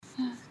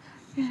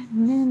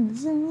Getting in the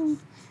zone.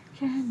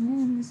 Getting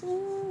in the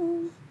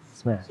zone.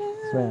 Smash,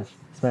 smash,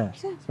 smash,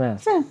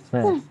 smash, Jeff,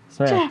 smash,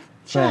 smash, Jeff,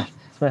 smash,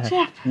 smash.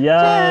 Jeff,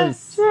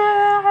 Yes! Yes!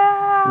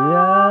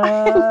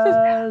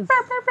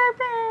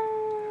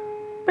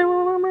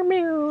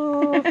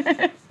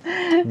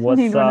 What's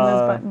Need one of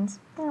those buttons.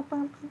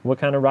 what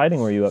kind of riding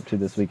were you up to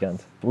this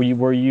weekend?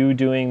 Were you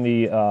doing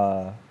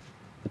the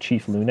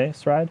Chief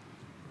Lunes ride?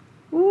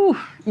 Ooh,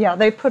 yeah,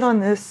 they put on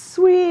this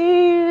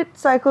sweet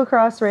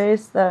cyclocross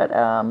race that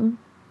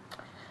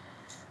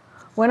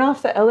went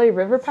off the LA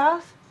River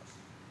Path,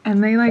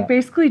 and they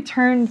basically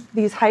turned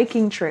these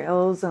hiking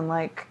trails and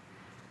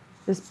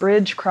this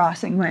bridge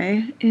crossing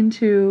way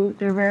into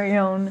their very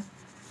own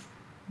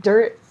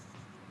dirt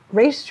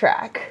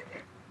racetrack,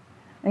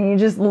 and you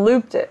just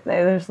looped it.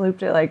 They just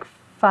looped it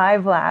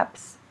 5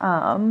 laps.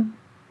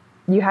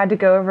 You had to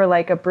go over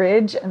a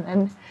bridge and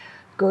then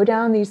go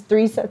down these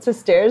 3 sets of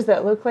stairs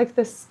that look like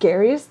the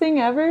scariest thing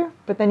ever,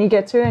 but then you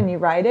get to it and you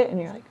ride it and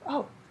you're like,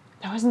 oh,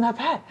 that wasn't that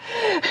bad.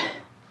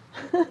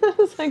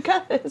 I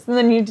got this. And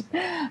then you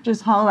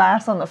just haul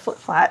ass on the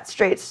flat,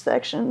 straight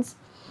sections.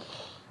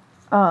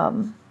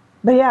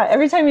 But yeah,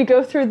 every time you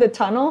go through the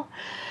tunnel,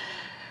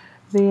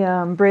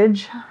 the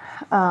bridge,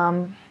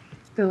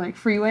 the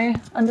freeway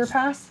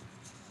underpass,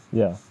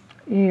 Yeah.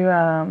 you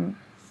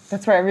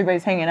that's where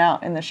everybody's hanging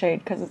out in the shade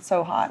because it's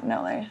so hot in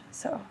LA.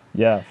 So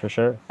Yeah, for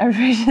sure.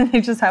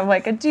 they just have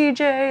a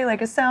DJ,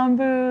 a sound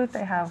booth.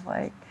 They have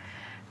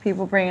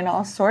people bringing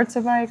all sorts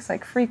of bikes,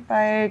 freak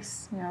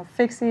bikes,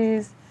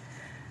 fixies.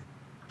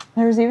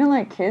 There was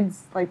even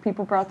kids,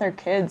 people brought their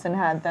kids and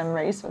had them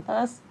race with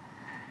us.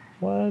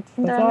 What?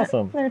 That's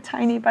awesome. They're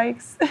tiny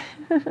bikes.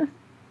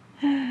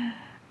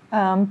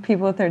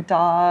 People with their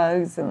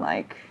dogs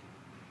and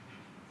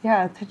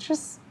yeah,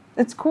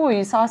 it's cool.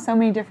 You saw so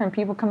many different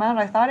people come out.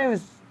 I thought it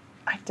was,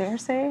 I dare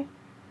say,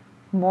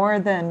 more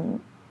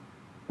than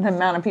the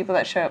amount of people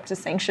that show up to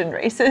sanctioned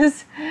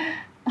races.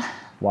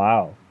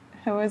 Wow.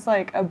 It was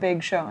a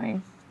big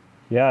showing.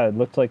 Yeah, it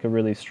looked like a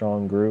really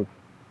strong group.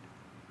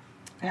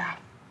 Yeah,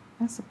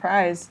 I'm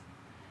surprised.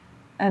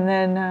 And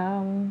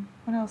then,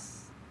 what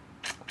else?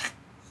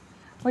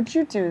 What'd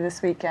you do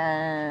this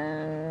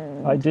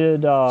weekend? I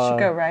did. Did you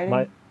go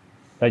riding?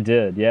 I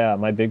did, yeah.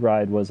 My big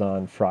ride was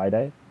on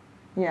Friday.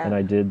 Yeah. And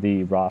I did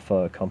the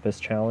Rafa Compass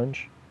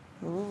Challenge.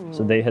 Ooh.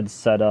 So they had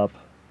set up,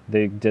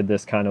 they did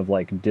this kind of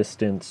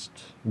distanced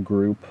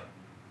group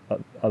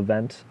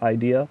event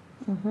idea.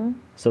 Mm-hmm.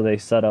 So they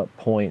set up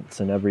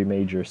points in every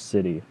major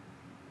city,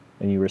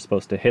 and you were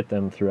supposed to hit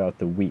them throughout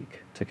the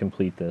week to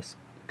complete this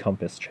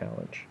Compass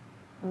Challenge.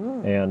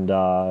 Ooh. And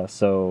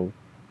so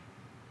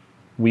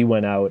we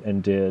went out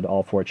and did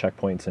all 4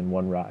 checkpoints in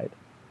one ride.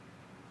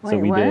 Wait, So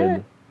we what?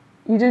 did.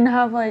 You didn't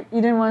have you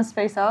didn't want to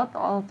space out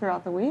all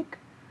throughout the week?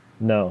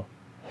 No.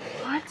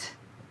 What?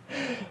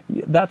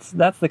 That's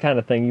the kind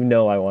of thing,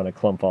 I want to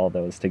clump all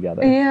those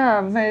together.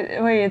 Yeah,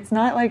 but wait, it's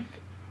not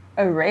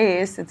a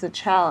race, it's a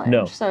challenge.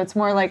 No. So it's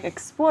more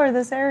explore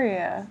this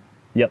area.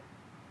 Yep.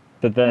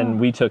 But then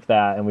we took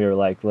that and we were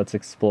like, let's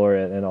explore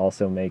it and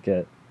also make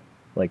it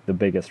the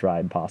biggest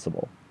ride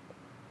possible.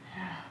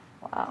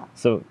 Wow.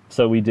 So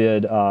we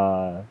did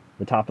the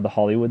top of the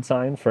Hollywood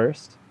sign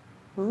first,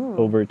 Ooh.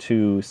 over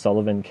to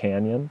Sullivan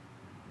Canyon,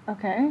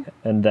 Okay.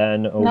 and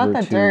then over Not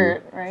the to...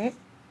 dirt, right?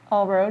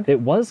 All road? It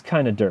was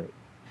kind of dirt.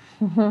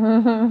 It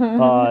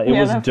Yeah,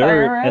 was the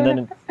dirt, fire and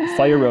road? then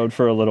fire road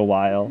for a little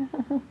while.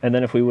 And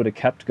then if we would have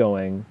kept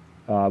going,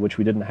 which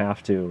we didn't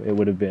have to, it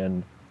would have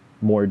been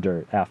more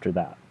dirt after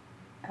that.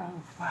 Oh,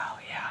 wow,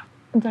 yeah.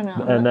 I don't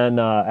know. And then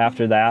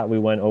after that, we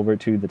went over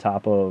to the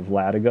top of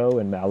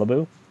Latigo in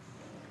Malibu.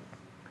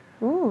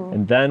 Ooh.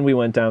 And then we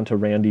went down to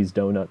Randy's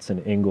Donuts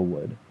in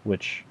Inglewood,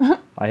 which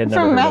I had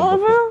never From heard of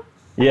before. Malibu?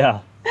 Yeah.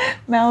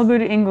 Malibu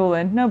to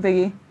Inglewood. No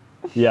biggie.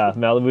 Yeah,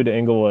 Malibu to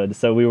Inglewood.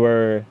 So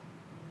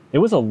it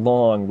was a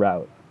long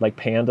route.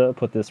 Panda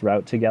put this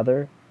route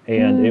together,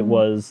 and it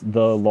was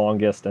the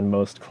longest and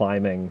most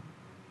climbing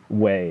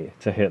way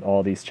to hit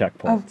all these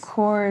checkpoints. Of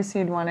course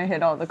you'd want to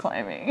hit all the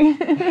climbing.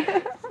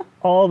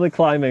 All the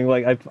climbing,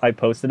 I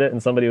posted it,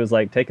 and somebody was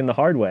taking the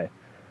hard way.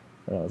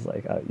 And I was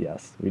like,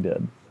 yes, we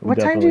did. What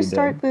time did you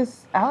start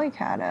this Alley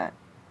Cat at?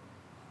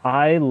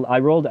 I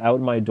rolled out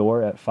my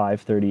door at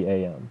 5:30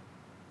 a.m.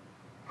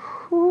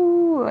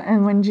 Ooh,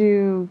 and when did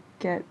you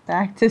get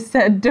back to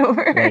said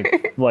door?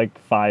 like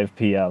 5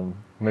 p.m.,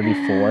 maybe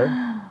 4.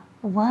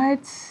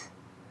 What?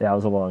 Yeah, it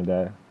was a long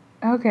day.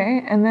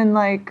 Okay, and then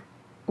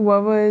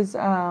what was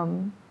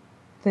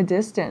the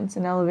distance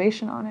and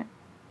elevation on it?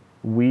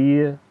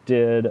 We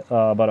did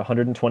about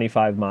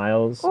 125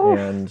 miles Oof,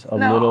 and a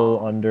no.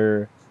 little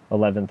under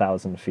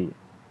 11,000 feet.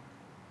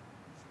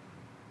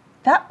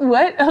 That,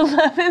 what?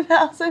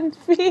 11,000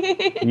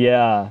 feet?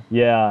 Yeah.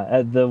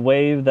 The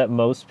way that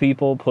most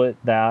people put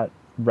that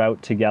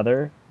route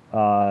together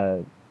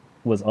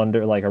was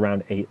under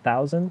around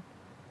 8,000.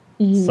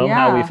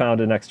 Somehow we found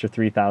an extra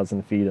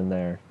 3,000 feet in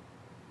there.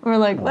 We're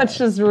let's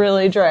just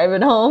really drive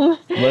it home.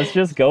 Let's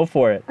just go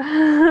for it.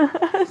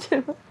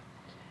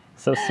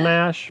 So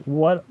Smash,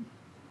 what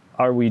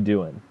are we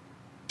doing?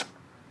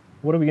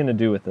 what are we going to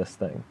do with this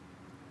thing?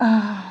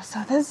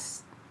 So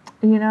this,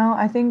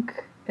 I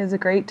think is a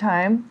great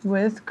time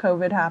with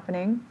COVID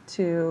happening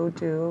to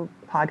do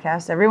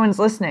podcasts. Everyone's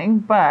listening,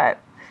 but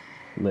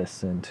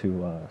Listen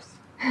to us.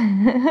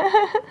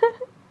 the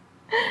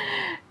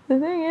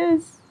thing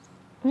is,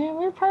 man,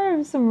 we're part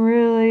of some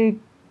really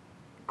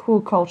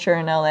cool culture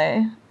in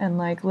LA, and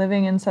like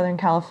living in Southern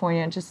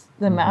California, just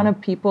the amount of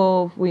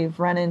people we've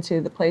run into,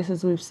 the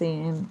places we've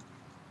seen,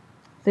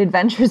 the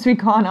adventures we've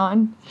gone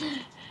on,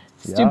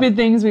 stupid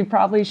things we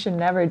probably should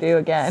never do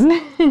again.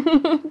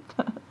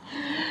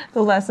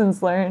 The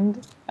lessons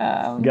learned.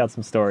 Got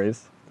some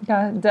stories.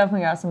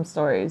 Definitely got some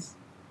stories.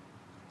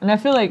 And I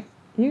feel like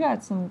you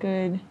got some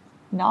good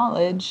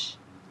knowledge.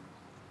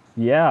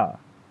 Yeah,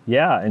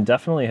 and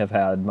definitely have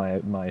had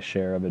my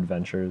share of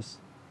adventures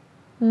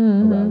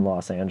around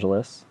Los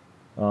Angeles.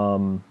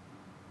 Yeah,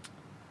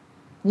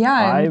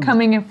 and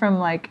coming in from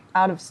like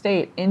out of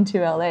state into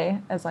LA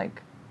as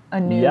like a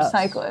new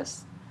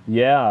cyclist.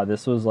 Yeah,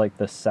 this was like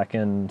the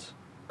second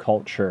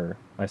culture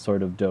I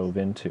sort of dove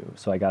into.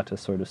 So I got to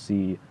sort of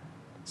see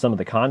some of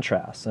the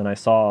contrasts, and I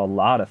saw a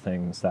lot of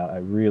things that I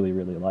really,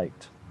 really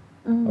liked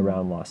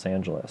around Los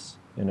Angeles.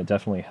 And it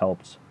definitely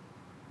helped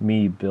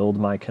me build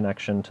my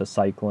connection to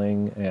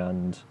cycling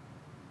and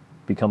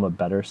become a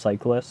better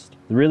cyclist.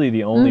 Really,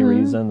 the only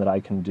reason that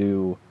I can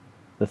do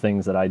the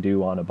things that I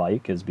do on a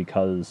bike is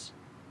because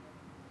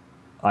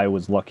I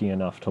was lucky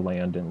enough to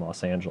land in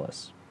Los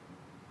Angeles.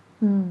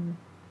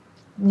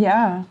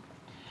 Yeah.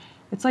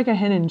 It's like a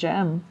hidden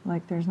gem.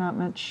 Like there's not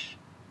much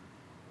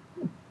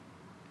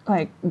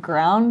like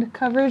ground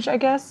coverage, I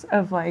guess,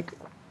 of like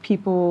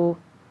people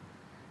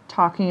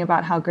talking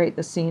about how great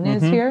the scene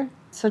is here.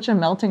 Such a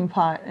melting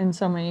pot in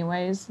so many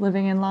ways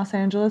living in Los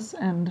Angeles.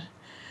 And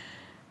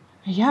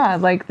yeah,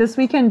 like this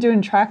weekend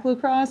doing track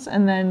lacrosse,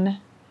 and then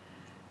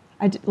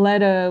I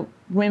led a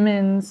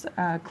women's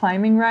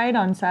climbing ride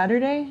on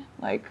Saturday.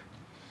 Like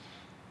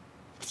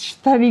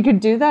that you could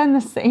do that in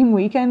the same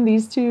weekend,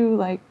 these two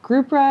like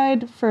group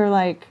ride for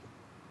like,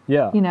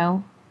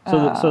 So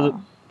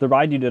the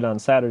ride you did on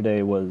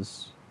Saturday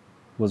was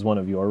one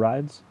of your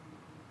rides?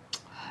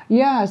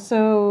 Yeah,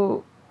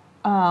 so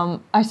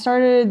I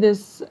started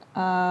this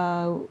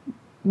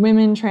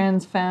women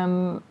trans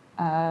femme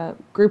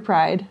group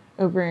ride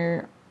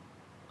over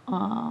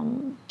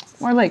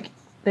more like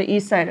the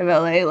east side of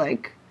LA,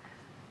 like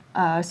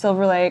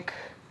Silver Lake,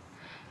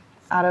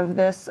 out of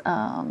this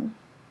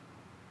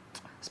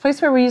place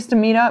where we used to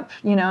meet up,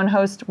 and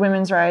host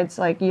women's rides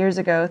like years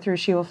ago through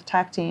She-Wolf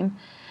Attack Team.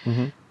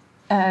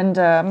 And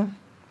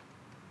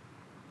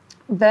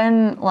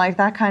then like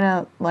that kind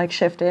of like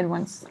shifted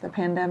once the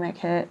pandemic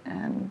hit,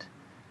 and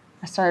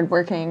I started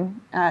working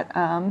at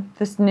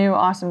this new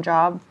awesome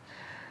job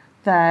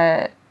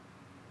that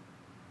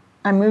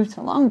I moved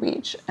to Long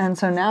Beach. And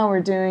so now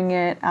we're doing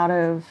it out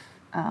of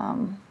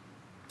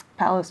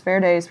Palos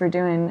Verdes. We're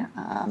doing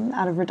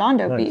out of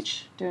Redondo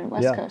Beach, doing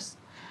West Coast.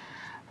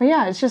 But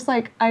yeah, it's just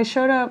like I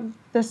showed up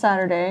this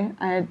Saturday.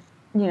 I had,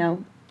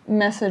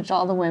 messaged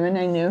all the women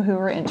I knew who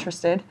were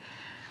interested,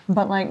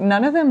 but like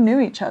none of them knew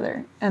each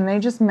other. And they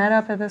just met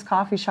up at this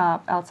coffee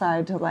shop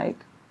outside to like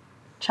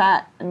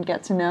chat and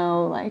get to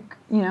know, like,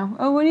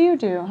 oh, what do you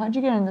do? How'd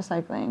you get into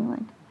cycling?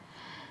 Like,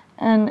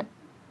 and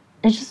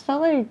it just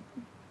felt like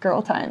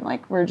girl time.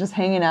 Like we're just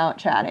hanging out,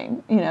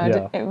 chatting,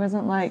 It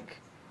wasn't like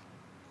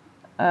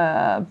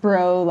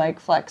bro like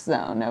flex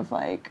zone of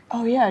like,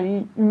 oh yeah,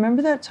 you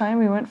remember that time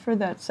we went for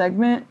that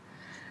segment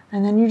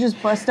and then you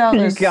just bust out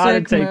this sick move? You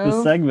gotta take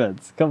the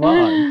segments, come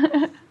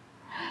on.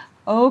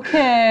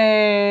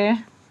 Okay,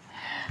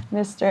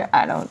 Mr.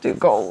 I don't do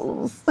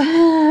goals.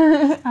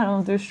 I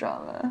don't do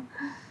Strava.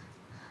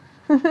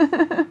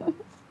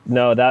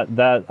 No,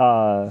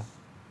 that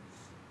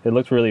it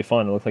looked really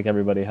fun. It looked like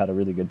everybody had a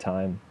really good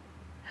time.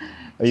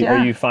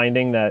 Are you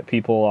finding that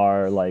people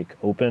are like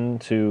open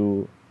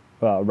to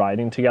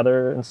riding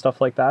together and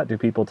stuff like that? Do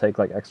people take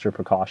like extra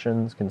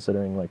precautions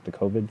considering like the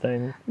COVID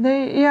thing?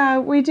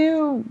 We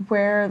do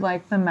wear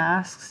like the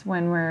masks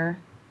when we're,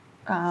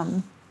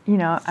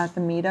 at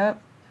the meetup.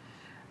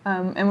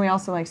 And we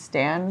also like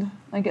stand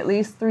like at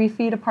least 3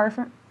 feet apart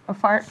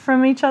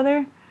from each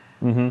other.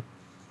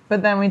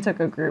 But then we took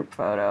a group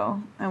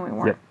photo and we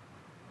weren't,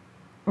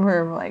 we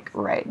were like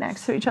right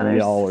next to each other.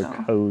 We all were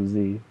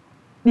cozy.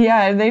 Yeah,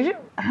 I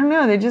don't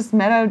know, they just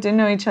met out, didn't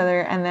know each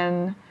other, and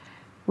then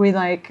we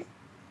like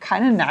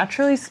kind of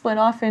naturally split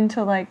off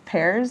into like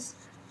pairs,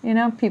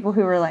 people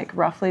who were like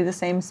roughly the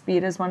same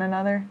speed as one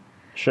another.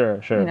 Sure.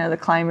 The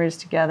climbers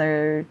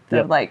together,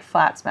 the like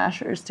flat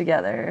smashers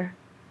together,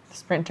 the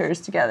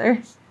sprinters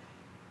together.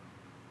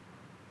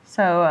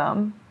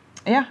 So,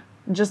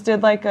 just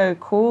did like a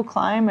cool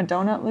climb, a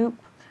donut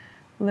loop,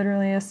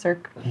 literally a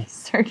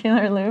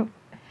circular loop.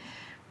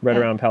 Right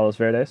around Palos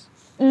Verdes?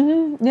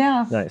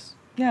 Yeah. Nice.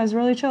 Yeah, it was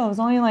really chill. It was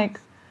only like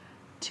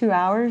 2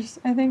 hours,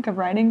 I think, of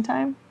riding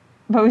time.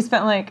 But we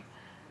spent like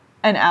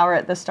an hour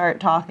at the start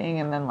talking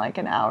and then like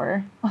an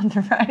hour on the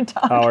ride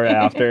talking. Hour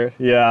after.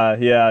 Yeah.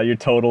 Your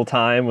total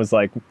time was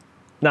like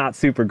not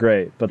super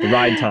great, but the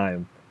ride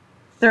time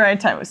The ride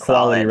time was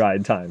Quality solid.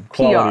 ride time.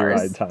 Quality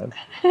ride time.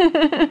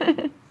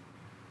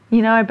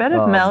 You know, I bet if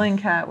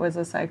Mellencamp was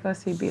a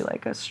cyclist, he'd be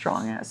like a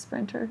strong-ass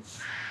sprinter.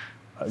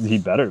 He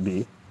better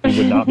be. He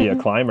would not be a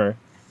climber.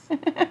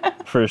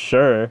 For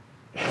sure.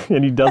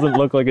 And he doesn't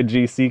look like a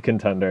GC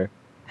contender.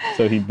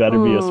 So he better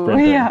be a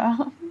sprinter. Yeah.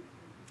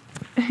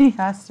 He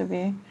has to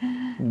be.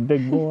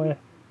 Big boy.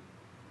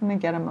 I'm going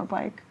to get him a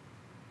bike.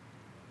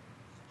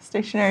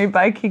 Stationary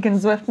bike he can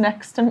Zwift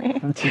next to me.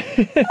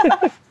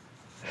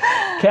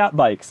 Cat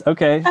bikes.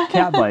 Okay,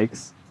 cat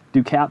bikes.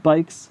 Do cat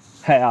bikes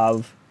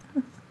have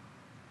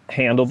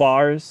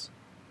handlebars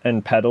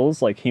and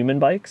pedals like human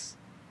bikes?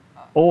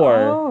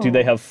 Or do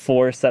they have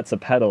 4 sets of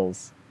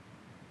pedals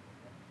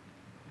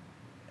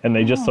and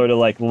they just sort of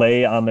like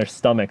lay on their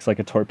stomachs like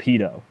a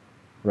torpedo,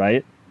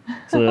 right?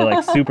 So they're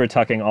like super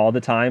tucking all the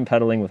time,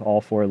 pedaling with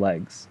all 4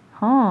 legs.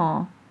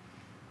 Huh.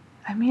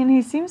 I mean,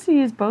 he seems to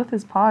use both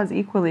his paws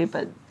equally,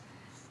 but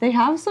they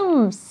have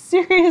some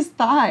serious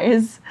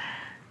thighs.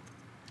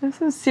 There's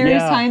some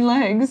serious hind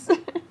legs. And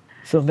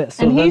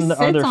he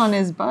sits on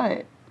his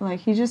butt.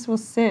 Like, he just will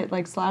sit,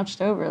 like,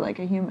 slouched over like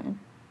a human.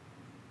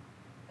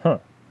 Huh.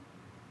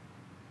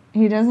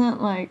 He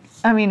doesn't, like...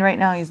 I mean, right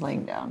now he's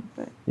laying down,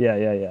 but...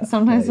 Yeah.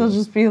 Sometimes he'll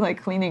just be,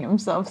 like, cleaning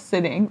himself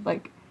sitting,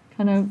 like,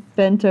 kind of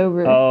bent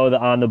over. Oh,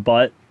 on the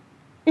butt?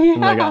 Yeah.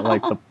 And they got,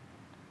 like, the...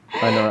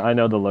 I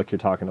know the look you're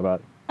talking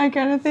about. I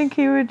kind of think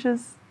he would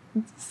just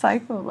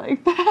cycle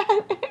like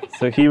that.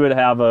 So he would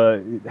have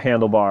a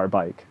handlebar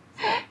bike.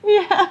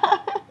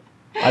 Yeah.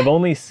 I've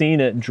only seen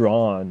it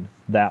drawn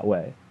that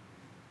way.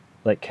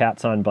 Like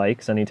cats on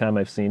bikes, anytime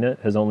I've seen it,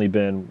 has only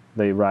been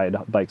they ride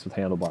bikes with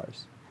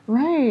handlebars.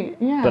 Right,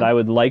 yeah. But I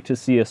would like to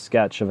see a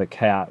sketch of a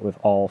cat with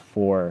all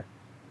 4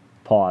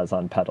 paws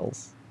on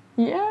pedals.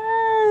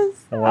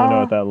 Yes. I want to know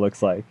what that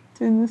looks like.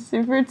 Doing the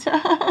super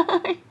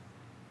tie.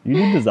 You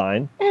do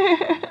design.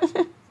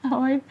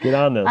 Get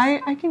on this.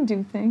 I can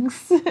do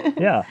things.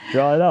 Yeah,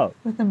 draw it out.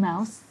 With a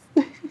mouse.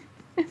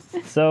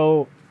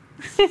 So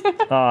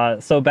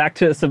back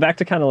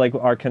to kind of like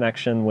our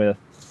connection with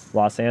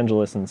Los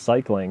Angeles and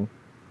cycling.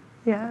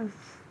 Yes.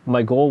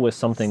 My goal with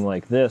something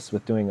like this,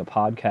 with doing a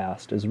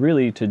podcast, is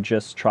really to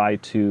just try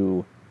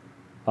to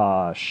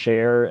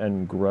share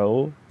and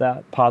grow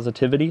that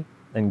positivity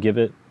and give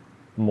it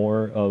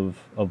more of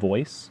a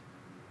voice.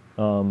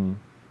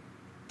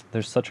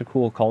 There's such a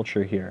cool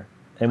culture here,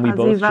 and we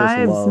both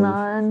just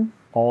love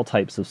all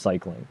types of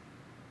cycling.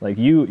 Like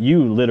you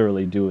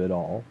literally do it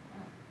all.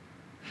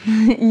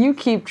 You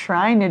keep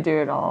trying to do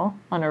it all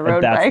on a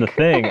road bike. That's the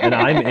thing, and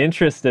I'm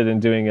interested in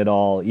doing it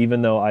all,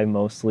 even though I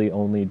mostly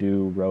only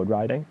do road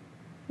riding.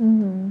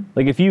 Mm-hmm.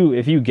 Like if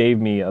you gave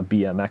me a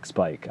BMX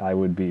bike, I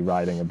would be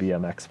riding a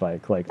BMX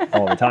bike like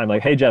all the time.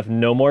 Like, hey Jeff,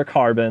 no more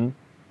carbon,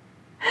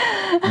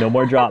 no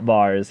more drop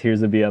bars.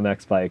 Here's a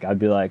BMX bike. I'd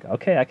be like,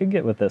 okay, I could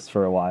get with this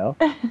for a while.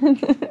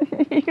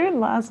 You would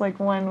last like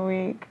 1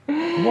 week.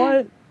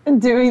 What?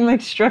 Doing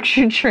like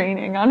structured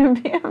training on a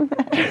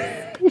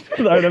BMX.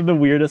 I'd have the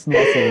weirdest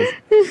muscles.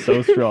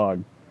 So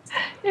strong.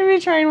 You'd be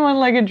trying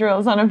one-legged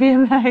drills on a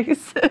BMX.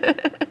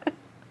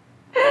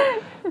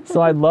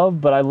 So I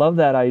love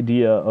that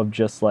idea of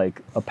just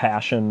like a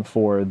passion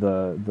for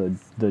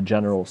the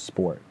general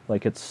sport.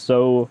 Like it's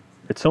so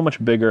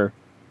much bigger.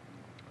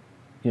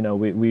 You know,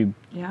 we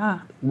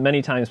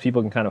many times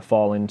people can kind of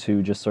fall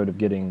into just sort of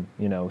getting,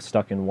 you know,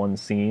 stuck in one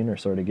scene or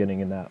sort of getting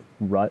in that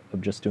rut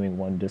of just doing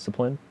one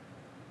discipline.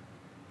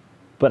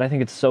 But I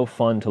think it's so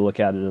fun to look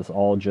at it as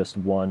all just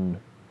one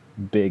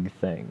big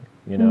thing.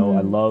 You know, mm-hmm.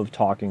 I love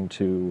talking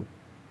to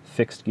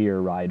fixed gear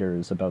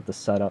riders about the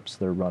setups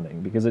they're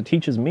running because it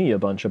teaches me a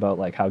bunch about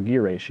like how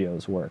gear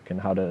ratios work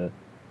and how to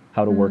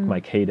work my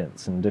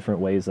cadence and different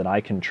ways that I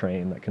can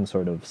train that can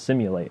sort of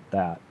simulate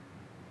that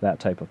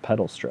type of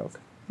pedal stroke.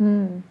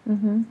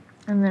 Mm-hmm.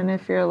 And then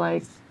if you're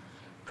like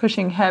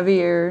pushing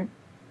heavier,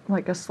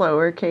 like a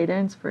slower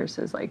cadence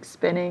versus like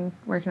spinning,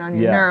 working on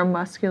your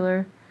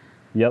neuromuscular.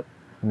 Yep.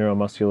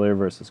 Neuromuscular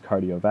versus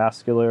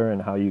cardiovascular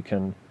and how you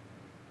can,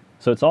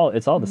 so it's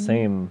all the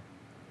same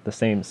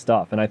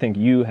stuff. And I think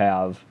you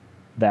have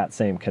that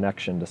same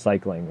connection to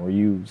cycling where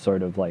you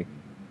sort of like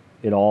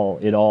it all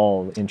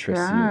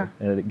interests you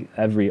and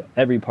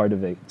every part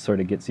of it sort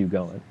of gets you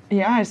going.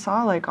 Yeah, I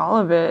saw like all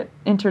of it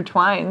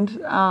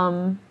intertwined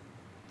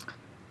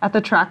at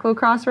the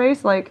Tracklocross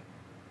race. Like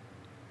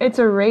it's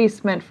a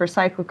race meant for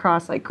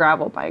cyclocross, like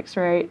gravel bikes,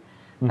 right?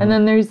 Mm-hmm. And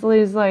then there's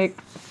these like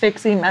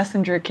fixie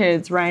messenger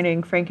kids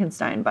riding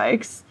Frankenstein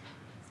bikes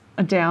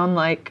down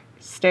like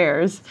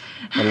stairs.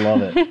 I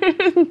love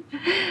it.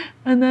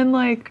 And then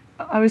like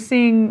I was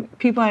seeing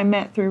people I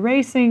met through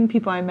racing,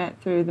 people I met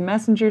through the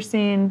messenger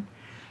scene,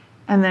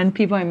 and then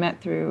people I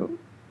met through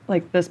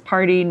like this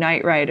party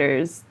night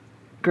riders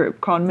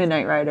group called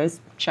Midnight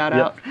Riders. Shout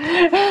out.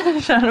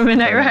 Shout out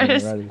Midnight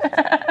Riders.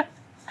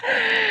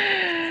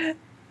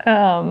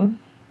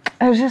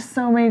 There's just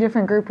so many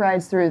different group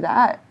rides through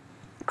that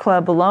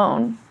club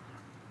alone,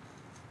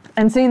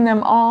 and seeing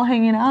them all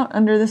hanging out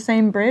under the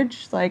same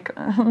bridge, like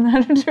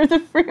under the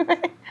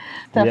freeway,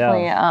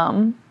 definitely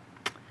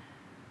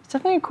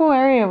definitely a cool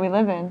area we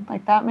live in.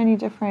 Like that many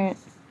different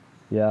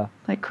Yeah,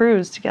 like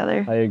crews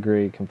together. I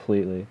agree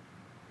completely.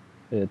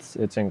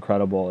 It's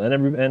incredible,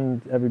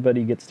 and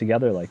everybody gets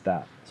together like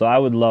that. So I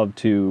would love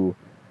to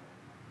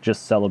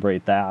just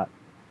celebrate that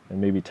and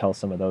maybe tell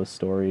some of those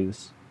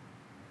stories.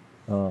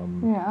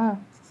 Yeah.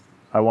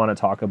 I want to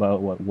talk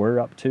about what we're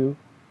up to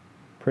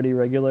pretty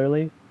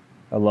regularly.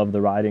 I love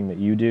the riding that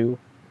you do.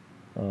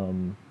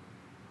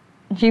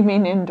 You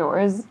mean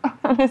indoors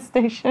on a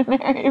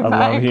stationary I bike?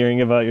 love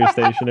hearing about your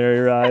stationary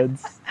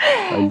rides.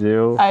 I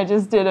do. I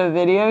just did a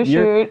video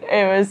shoot.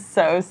 It was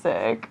so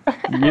sick.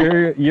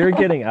 You're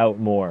getting out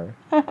more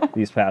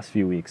these past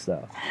few weeks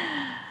though.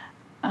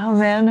 Oh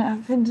man,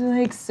 I've been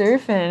like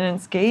surfing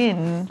and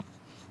skating.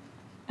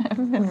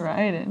 I've been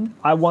riding.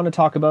 I want to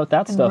talk about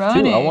that stuff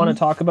too. I want to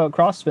talk about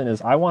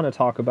CrossFit. I want to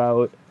talk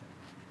about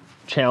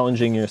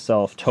challenging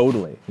yourself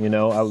totally. You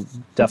know, I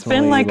definitely. It's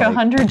been like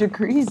 100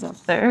 degrees up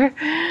there.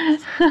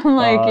 I'm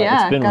like,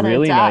 yeah, it's been gotta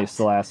really adapt. nice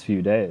the last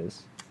few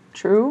days.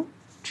 True.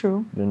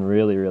 Been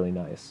really, really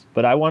nice.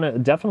 But I want to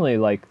definitely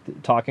like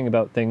talking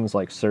about things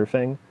like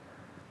surfing.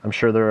 I'm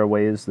sure there are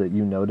ways that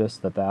you notice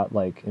that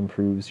like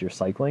improves your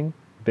cycling,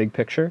 big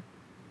picture.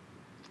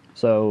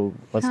 So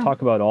let's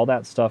talk about all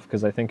that stuff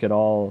because I think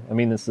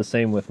it's the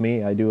same with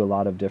me. I do a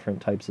lot of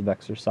different types of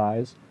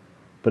exercise,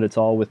 but it's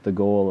all with the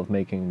goal of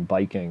making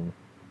biking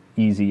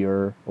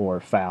easier or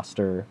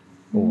faster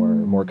or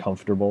more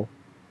comfortable.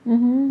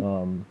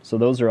 So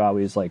those are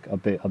always like a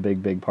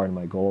big part of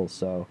my goals.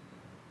 So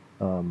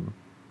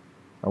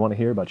I want to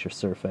hear about your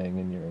surfing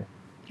and your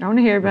I want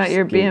to hear about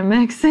your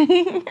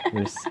BMXing.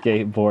 your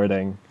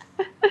skateboarding.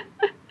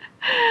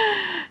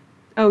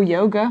 Oh,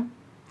 yoga.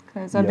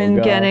 Because I've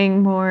been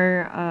getting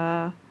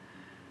more,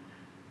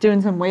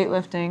 doing some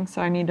weightlifting,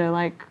 so I need to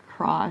like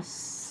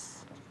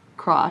cross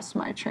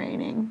my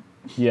training.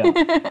 Yeah.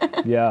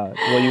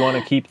 Well, you want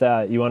to keep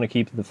that. You want to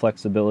keep the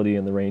flexibility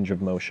and the range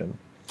of motion.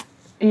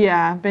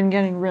 Yeah, I've been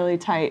getting really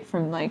tight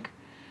from like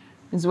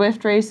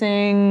Zwift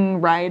racing,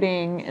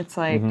 riding. It's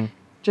like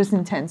just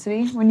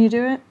intensity when you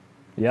do it.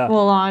 Yeah.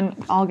 Full on,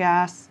 all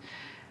gas.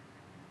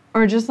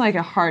 Or just like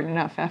a hard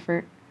enough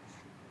effort.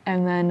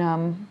 And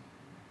then,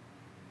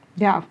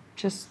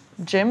 just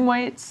gym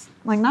weights.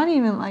 Like not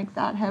even like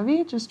that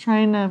heavy, just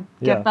trying to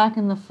get back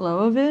in the flow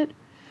of it.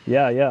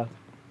 Yeah.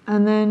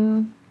 And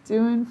then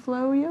doing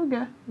flow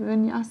yoga,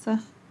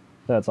 vinyasa.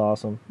 That's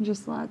awesome.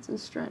 Just lots of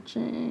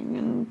stretching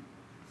and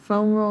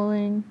foam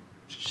rolling.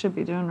 Should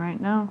be doing right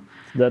now.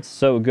 That's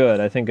so good.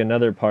 I think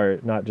another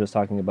part, not just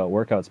talking about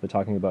workouts, but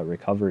talking about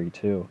recovery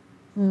too.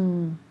 I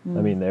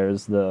mean,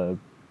 there's one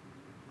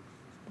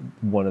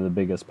of the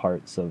biggest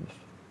parts of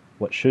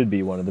what should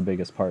be one of the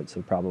biggest parts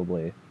of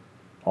probably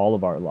all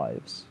of our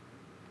lives.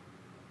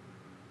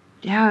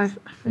 Yeah,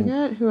 I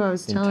forget who I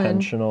was telling.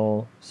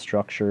 Intentional,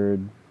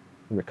 structured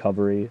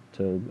recovery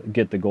to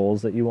get the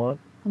goals that you want.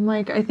 I'm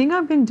like, I think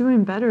I've been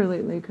doing better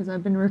lately because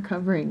I've been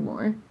recovering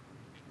more.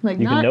 Like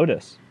you can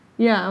notice.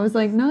 Yeah, I was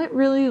like not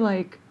really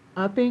like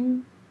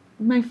upping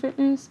my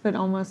fitness, but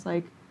almost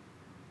like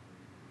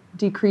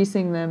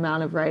decreasing the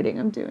amount of riding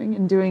I'm doing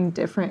and doing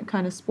different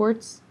kind of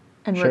sports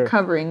and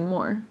recovering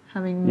more,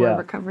 having more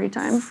recovery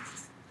time.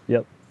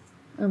 Yep.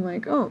 I'm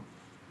like, oh,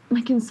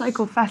 I can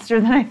cycle faster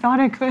than I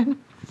thought I could.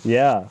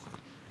 Yeah.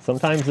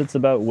 Sometimes it's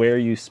about where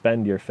you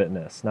spend your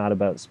fitness, not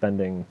about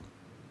spending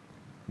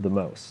the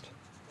most,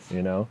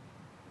 you know?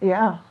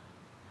 Yeah.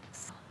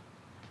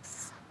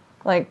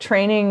 Like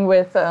training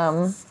with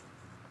the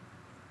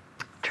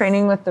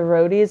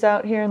roadies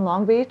out here in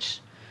Long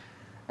Beach,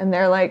 and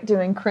they're like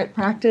doing crit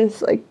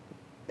practice, like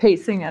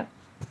pacing at,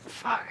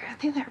 I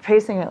think they're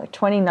pacing at like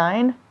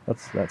 29.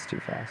 That's too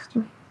fast.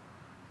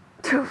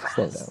 Too fast.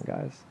 Slow down,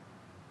 guys.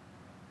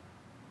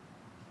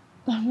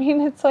 I mean,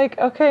 it's like,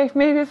 okay,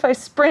 maybe if I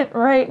sprint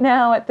right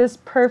now at this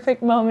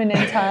perfect moment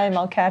in time,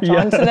 I'll catch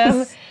on to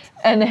them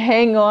and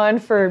hang on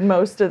for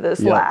most of this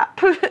lap.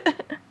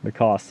 The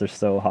costs are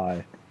so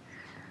high.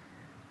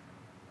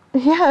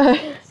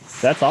 Yeah.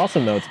 That's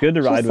awesome, though. It's good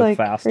to ride with like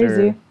faster.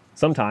 Crazy.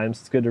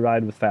 Sometimes it's good to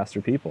ride with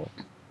faster people.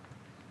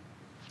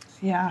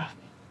 Yeah.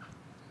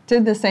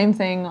 Did the same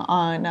thing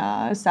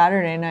on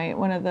Saturday night.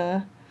 One of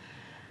the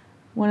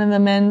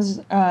men's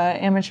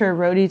amateur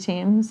roadie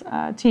teams,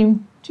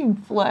 Team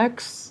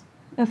Flex,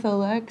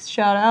 FLX,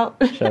 shout out.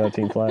 Shout out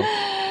Team Flex.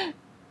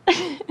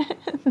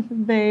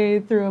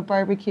 They threw a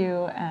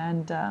barbecue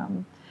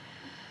and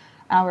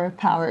hour of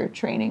power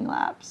training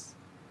laps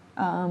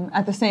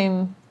at the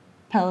same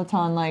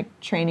Peloton like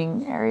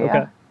training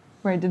area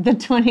where I did the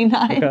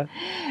 29. Okay.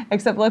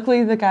 Except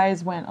luckily the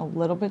guys went a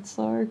little bit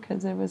slower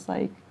because it was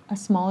like a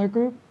smaller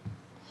group.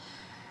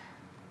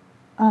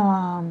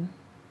 And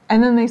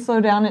then they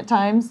slowed down at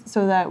times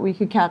so that we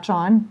could catch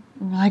on.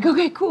 And we're like,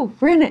 okay, cool,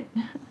 we're in it.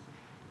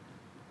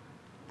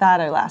 That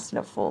I lasted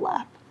a full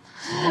lap.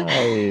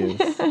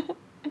 Nice.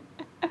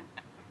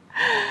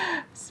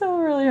 So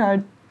really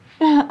hard.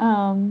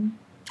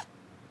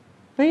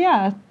 But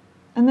yeah,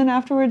 and then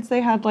afterwards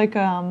they had like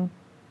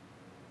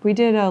we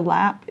did a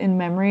lap in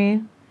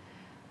memory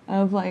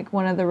of like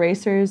one of the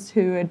racers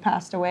who had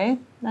passed away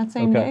that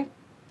same day.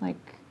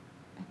 like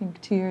I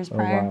think 2 years Oh,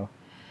 prior, wow.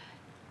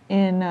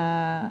 in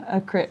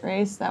a crit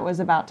race that was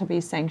about to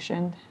be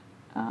sanctioned.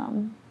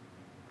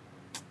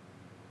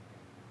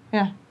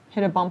 Yeah,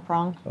 hit a bump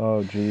wrong.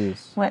 Oh,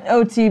 geez. Went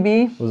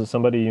OTB. Was it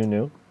somebody you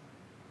knew?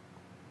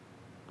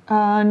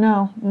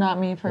 No, not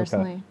me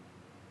personally.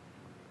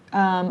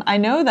 I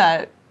know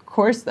that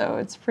course though.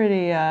 It's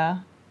pretty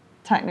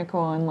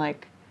technical and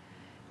like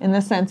in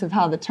the sense of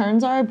how the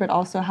turns are, but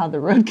also how the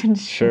road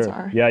conditions Sure.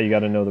 are. Yeah, you got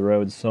to know the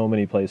road. So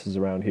many places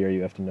around here,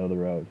 you have to know the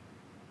road.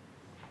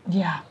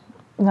 Yeah,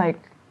 like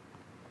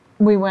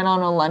we went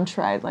on a lunch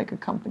ride, like a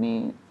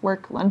company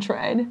work lunch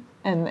ride,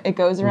 and it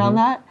goes around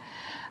that.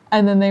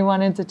 And then they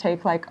wanted to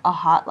take like a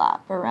hot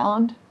lap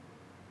around,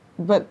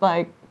 but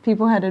like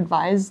people had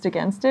advised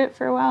against it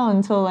for a while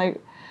until like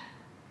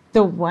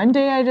the one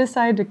day I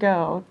decided to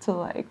go to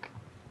like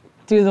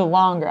do the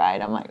long ride.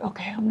 I'm like,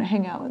 okay, I'm gonna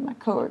hang out with my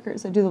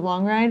coworkers. I do the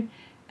long ride,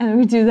 and then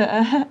we do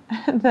the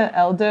the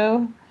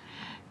Eldo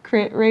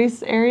crit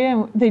race area,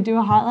 and they do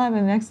a hot lap.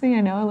 And the next thing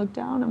I know, I look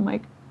down. I'm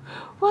like,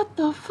 what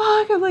the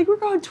fuck? I'm like, we're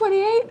going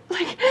 28.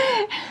 Like,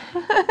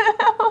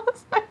 I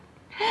was like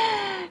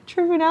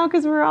tripping out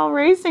because we're all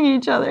racing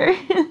each other.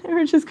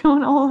 We're just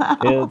going all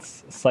out.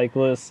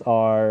 Cyclists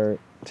are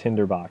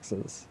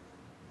tinderboxes.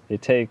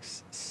 It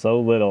takes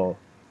so little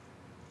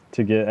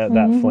to get at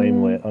that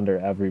flame lit under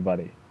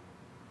everybody.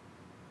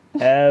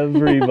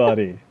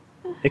 Everybody.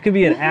 It could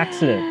be an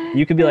accident.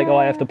 You could be like, oh,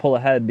 I have to pull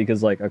ahead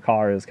because like a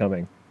car is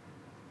coming.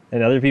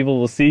 And other people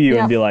will see you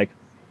and be like,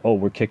 oh,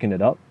 we're kicking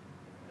it up.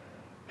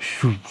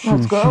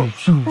 Let's go.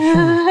 Start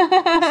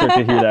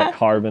to hear that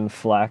carbon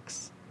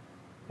flex.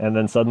 And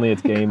then suddenly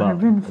it's game up.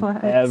 Carbon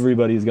flex.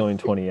 Everybody's going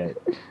 28.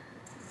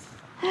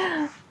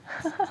 I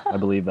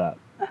believe that.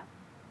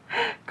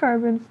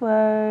 Carbon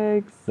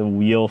flex. The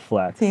wheel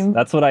flex. Team.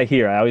 That's what I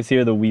hear. I always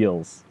hear the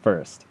wheels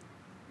first.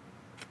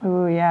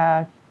 Oh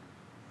yeah.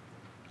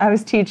 I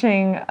was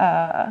teaching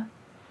my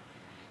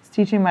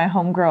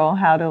homegirl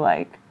how to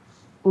like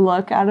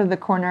look out of the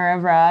corner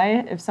of her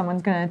eye if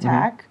someone's gonna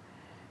attack.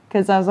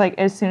 Because I was like,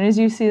 as soon as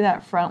you see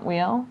that front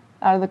wheel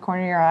out of the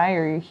corner of your eye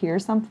or you hear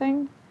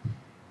something,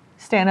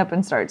 stand up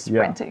and start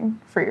sprinting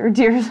for your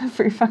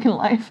fucking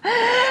life.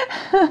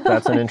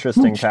 That's an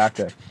interesting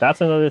tactic.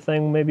 That's another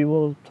thing maybe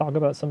we'll talk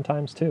about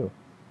sometimes too.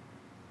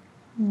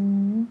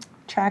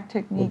 Track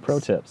techniques. Little pro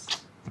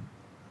tips.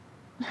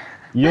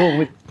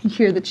 You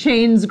hear the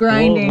chains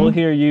grinding. We'll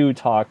hear you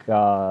talk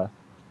about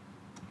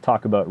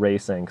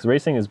racing, because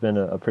racing has been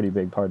a pretty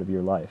big part of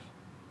your life.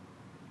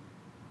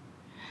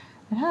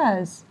 It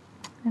has.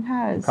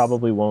 You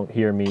probably won't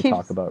hear me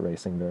talk about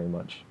racing very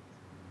much,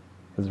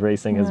 because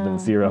racing has been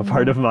zero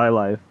part of my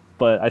life.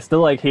 But I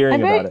still like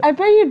hearing about it. I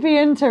bet you'd be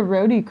into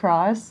roadie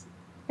cross.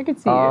 I could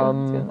see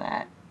you doing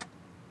that.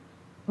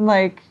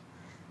 Like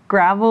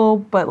gravel,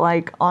 but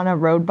like on a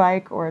road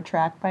bike or a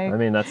track bike. I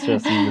mean, you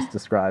just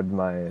described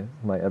my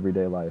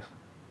everyday life.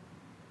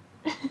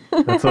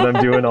 That's what I'm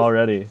doing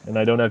already, and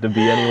I don't have to be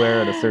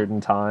anywhere at a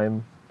certain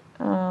time.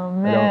 Oh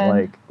man! I don't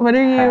like. What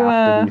are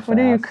you What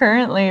are you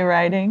currently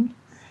riding?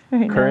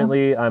 Right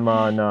currently, I'm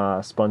on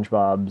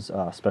SpongeBob's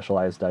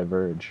Specialized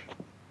Diverge.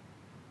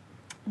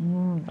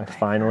 I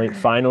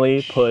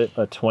finally put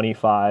a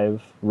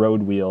 25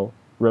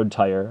 road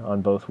tire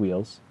on both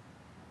wheels.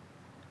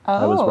 Oh,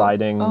 I was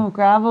riding. Oh,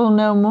 gravel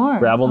no more.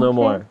 Gravel no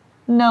more.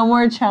 No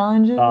more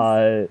challenges.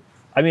 I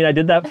mean, I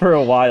did that for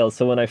a while.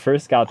 So when I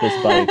first got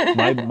this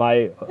bike,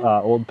 my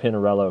old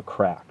Pinarello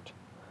cracked,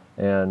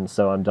 and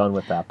so I'm done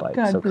with that bike.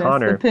 God so bless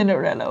Connor, the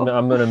Pinarello.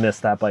 I'm gonna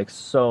miss that bike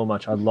so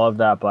much. I love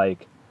that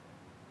bike.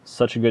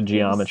 Such a good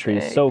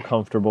geometry, so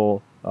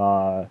comfortable.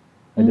 I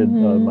did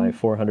my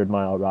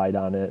 400-mile ride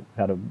on it.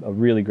 Had a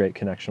really great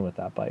connection with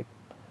that bike.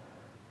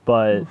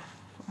 But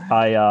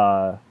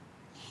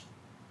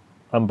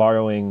I'm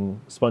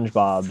borrowing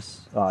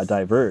SpongeBob's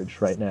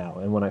Diverge right now.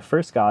 And when I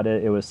first got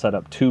it, it was set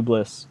up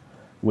tubeless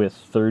with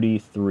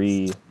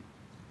 33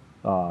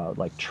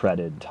 like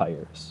treaded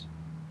tires.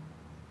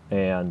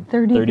 And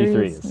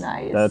 33 is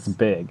nice. That's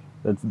big.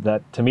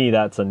 That to me,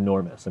 that's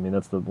enormous. I mean,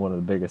 that's one of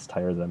the biggest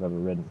tires I've ever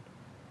ridden.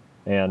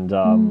 And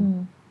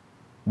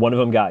one of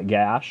them got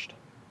gashed.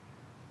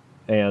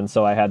 And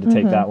so I had to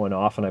take that one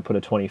off, and I put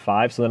a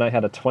 25. So then I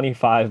had a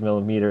 25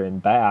 millimeter in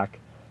back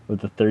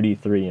with a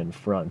 33 in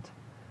front.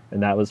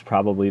 And that was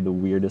probably the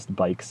weirdest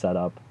bike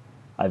setup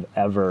I've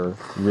ever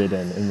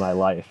ridden in my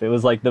life. It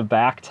was like the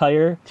back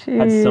tire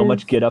had so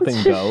much get up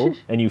and go,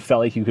 and you felt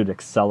like you could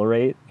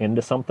accelerate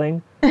into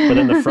something. But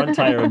then the front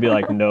tire would be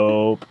like,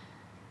 nope.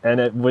 And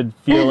it would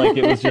feel like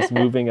it was just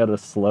moving at a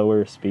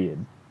slower speed.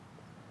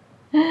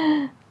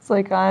 It's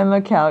like, I'm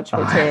a couch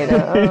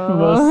potato.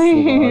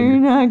 You're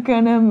not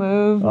gonna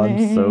move me.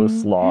 I'm so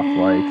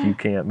sloth-like. You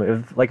can't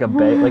move. Like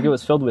like it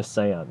was filled with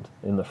sand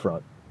in the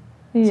front.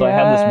 So I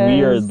had this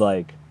weird,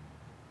 like,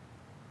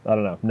 I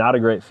don't know, not a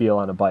great feel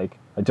on a bike.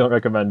 I don't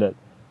recommend it.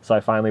 So I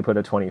finally put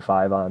a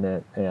 25 on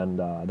it, and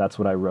that's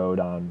what I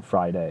rode on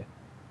Friday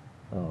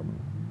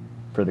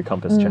for the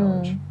Compass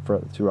Challenge,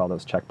 through all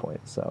those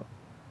checkpoints. So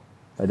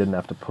I didn't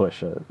have to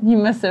push it. You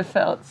must have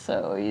felt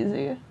so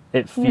easy.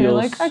 It You're feels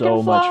like, "I so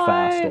can much fly."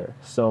 faster.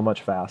 So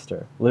much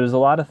faster. There's a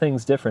lot of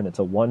things different. It's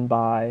a one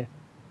by,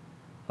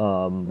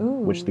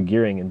 which the Ooh.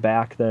 gearing and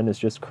back then is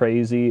just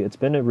crazy. It's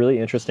been a really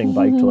interesting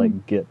bike to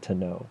like get to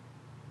know.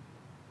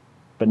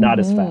 But not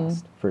as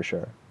fast, for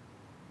sure.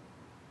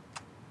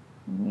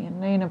 Me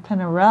and Nina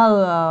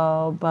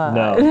Pinarello, but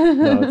No,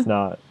 it's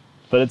not.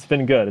 But it's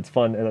been good. It's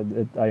fun.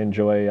 And I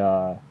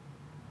enjoy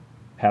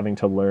having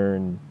to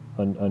learn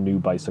a new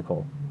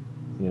bicycle.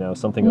 You know,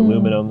 something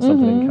aluminum,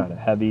 something kind of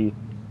heavy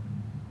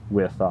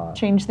with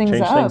change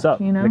things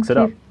up. You know, mix it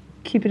up.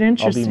 Keep it I'll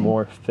interesting. be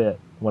more fit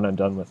when I'm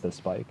done with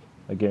this bike.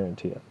 I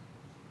guarantee it.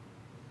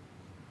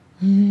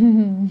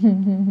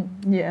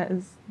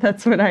 Yes,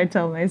 that's what I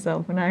tell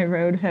myself when I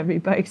rode heavy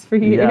bikes for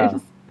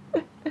years.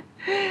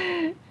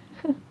 Yeah.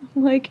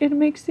 I'm like, it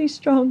makes you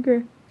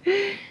stronger.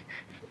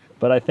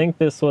 But I think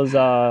this was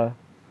a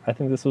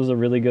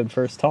really good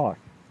first talk.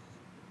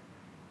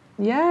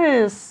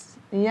 Yes,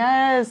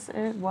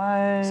 it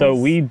was. So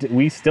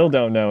we still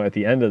don't know at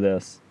the end of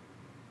this.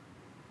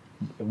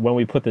 When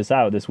we put this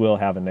out, this will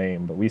have a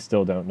name, but we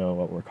still don't know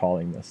what we're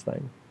calling this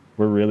thing.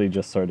 We're really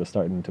just sort of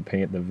starting to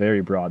paint the very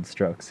broad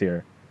strokes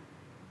here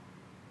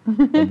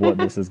of what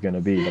this is going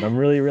to be. But I'm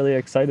really, really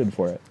excited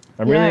for it.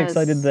 I'm really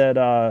excited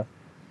that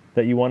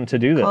you wanted to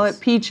do this. Call it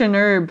Peach and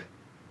Herb.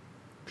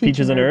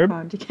 Peaches and Herb?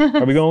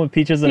 Podcast. Are we going with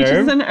Peaches and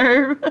Herb? Peaches and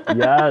Herb.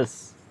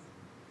 Yes.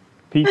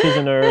 Peaches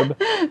and Herb.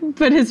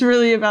 But it's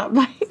really about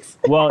bikes.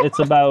 Well, it's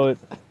about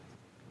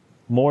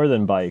more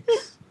than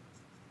bikes.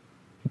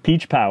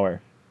 Peach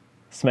power.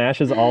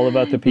 Smash is all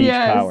about the peach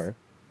power.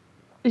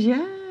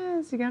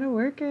 Yes, you gotta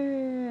work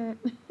it.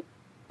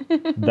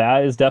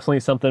 That is definitely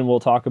something we'll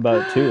talk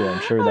about too.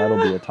 I'm sure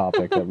that'll be a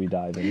topic that we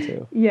dive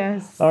into.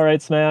 Yes. All right,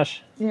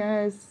 Smash.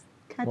 Yes.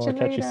 Catch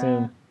you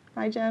soon.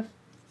 Bye, Jeff.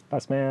 Bye,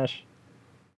 Smash.